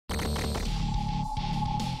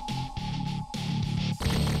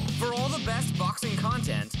best boxing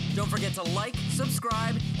content, don't forget to like,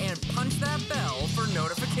 subscribe, and punch that bell for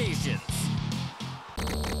notifications.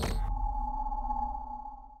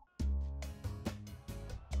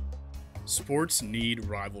 Sports need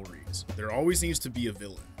rivalries. There always needs to be a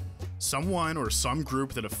villain. Someone or some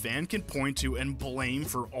group that a fan can point to and blame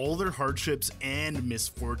for all their hardships and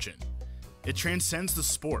misfortune. It transcends the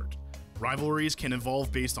sport. Rivalries can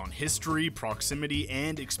evolve based on history, proximity,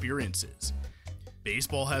 and experiences.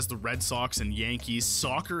 Baseball has the Red Sox and Yankees,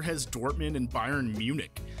 soccer has Dortmund and Bayern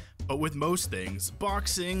Munich. But with most things,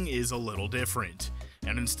 boxing is a little different.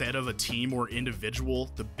 And instead of a team or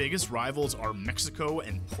individual, the biggest rivals are Mexico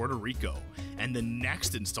and Puerto Rico. And the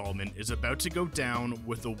next installment is about to go down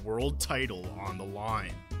with the world title on the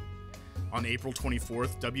line. On April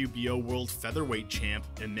 24th, WBO World Featherweight Champ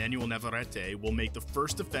Emanuel Navarrete will make the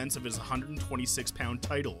first defense of his 126-pound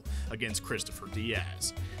title against Christopher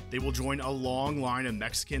Diaz. They will join a long line of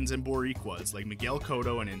Mexicans and Boricuas like Miguel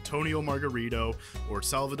Cotto and Antonio Margarito, or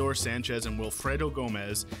Salvador Sanchez and Wilfredo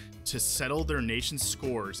Gomez, to settle their nation's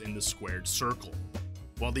scores in the squared circle.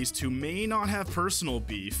 While these two may not have personal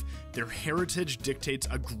beef, their heritage dictates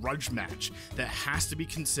a grudge match that has to be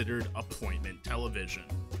considered appointment television.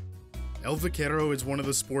 El Vaquero is one of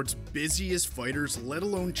the sport's busiest fighters, let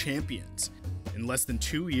alone champions. In less than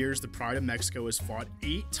 2 years, the Pride of Mexico has fought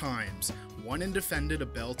 8 times, won and defended a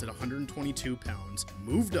belt at 122 pounds,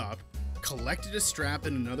 moved up, collected a strap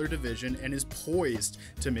in another division, and is poised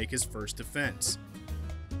to make his first defense.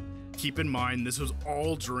 Keep in mind, this was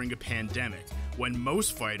all during a pandemic, when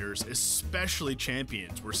most fighters, especially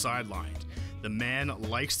champions, were sidelined. The man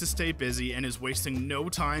likes to stay busy and is wasting no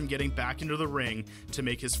time getting back into the ring to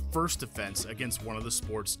make his first defense against one of the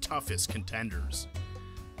sport's toughest contenders.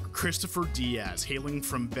 Christopher Diaz, hailing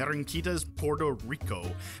from Barranquitas, Puerto Rico,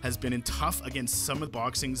 has been in tough against some of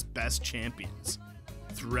boxing's best champions.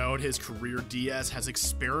 Throughout his career, Diaz has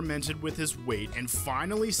experimented with his weight and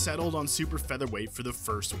finally settled on super featherweight for the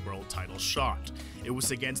first world title shot. It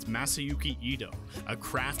was against Masayuki Ito, a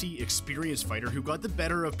crafty, experienced fighter who got the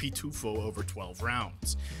better of Pitufo over 12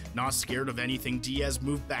 rounds. Not scared of anything, Diaz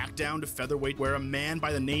moved back down to featherweight, where a man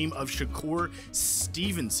by the name of Shakur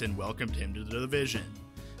Stevenson welcomed him to the division.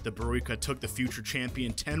 The Boricua took the future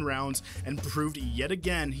champion 10 rounds and proved yet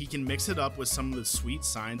again he can mix it up with some of the sweet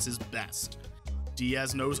science's best.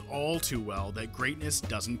 Diaz knows all too well that greatness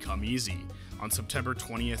doesn't come easy. On September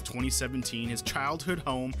 20th, 2017, his childhood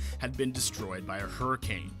home had been destroyed by a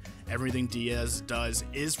hurricane. Everything Diaz does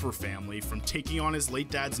is for family, from taking on his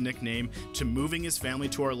late dad's nickname to moving his family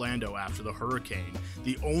to Orlando after the hurricane.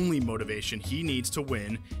 The only motivation he needs to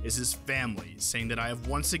win is his family, saying that I have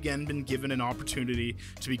once again been given an opportunity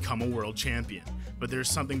to become a world champion, but there's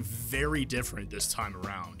something very different this time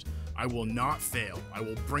around. I will not fail. I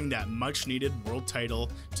will bring that much needed world title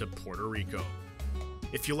to Puerto Rico.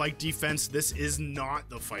 If you like defense, this is not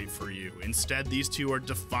the fight for you. Instead, these two are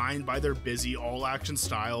defined by their busy all-action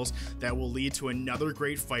styles that will lead to another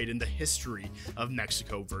great fight in the history of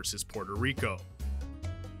Mexico versus Puerto Rico.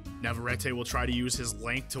 Navarrete will try to use his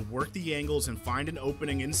length to work the angles and find an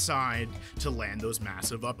opening inside to land those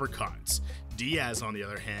massive uppercuts. Diaz, on the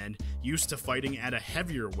other hand, used to fighting at a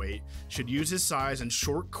heavier weight, should use his size and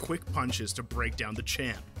short, quick punches to break down the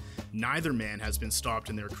champ. Neither man has been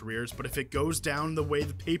stopped in their careers, but if it goes down the way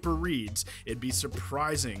the paper reads, it'd be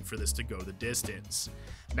surprising for this to go the distance.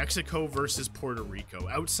 Mexico versus Puerto Rico,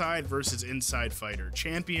 outside versus inside fighter,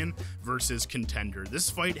 champion versus contender. This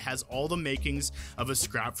fight has all the makings of a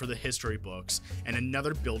scrap for the history books and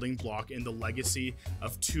another building block in the legacy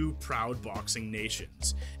of two proud boxing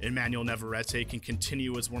nations. Emanuel Navarrete can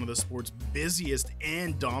continue as one of the sport's busiest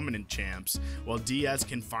and dominant champs, while Diaz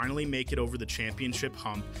can finally make it over the championship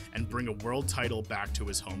hump and bring a world title back to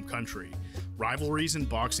his home country. Rivalries in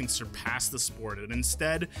boxing surpass the sport and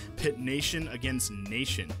instead pit nation against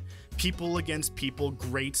nation, people against people,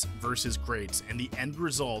 greats versus greats, and the end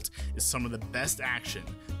result is some of the best action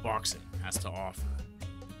boxing has to offer.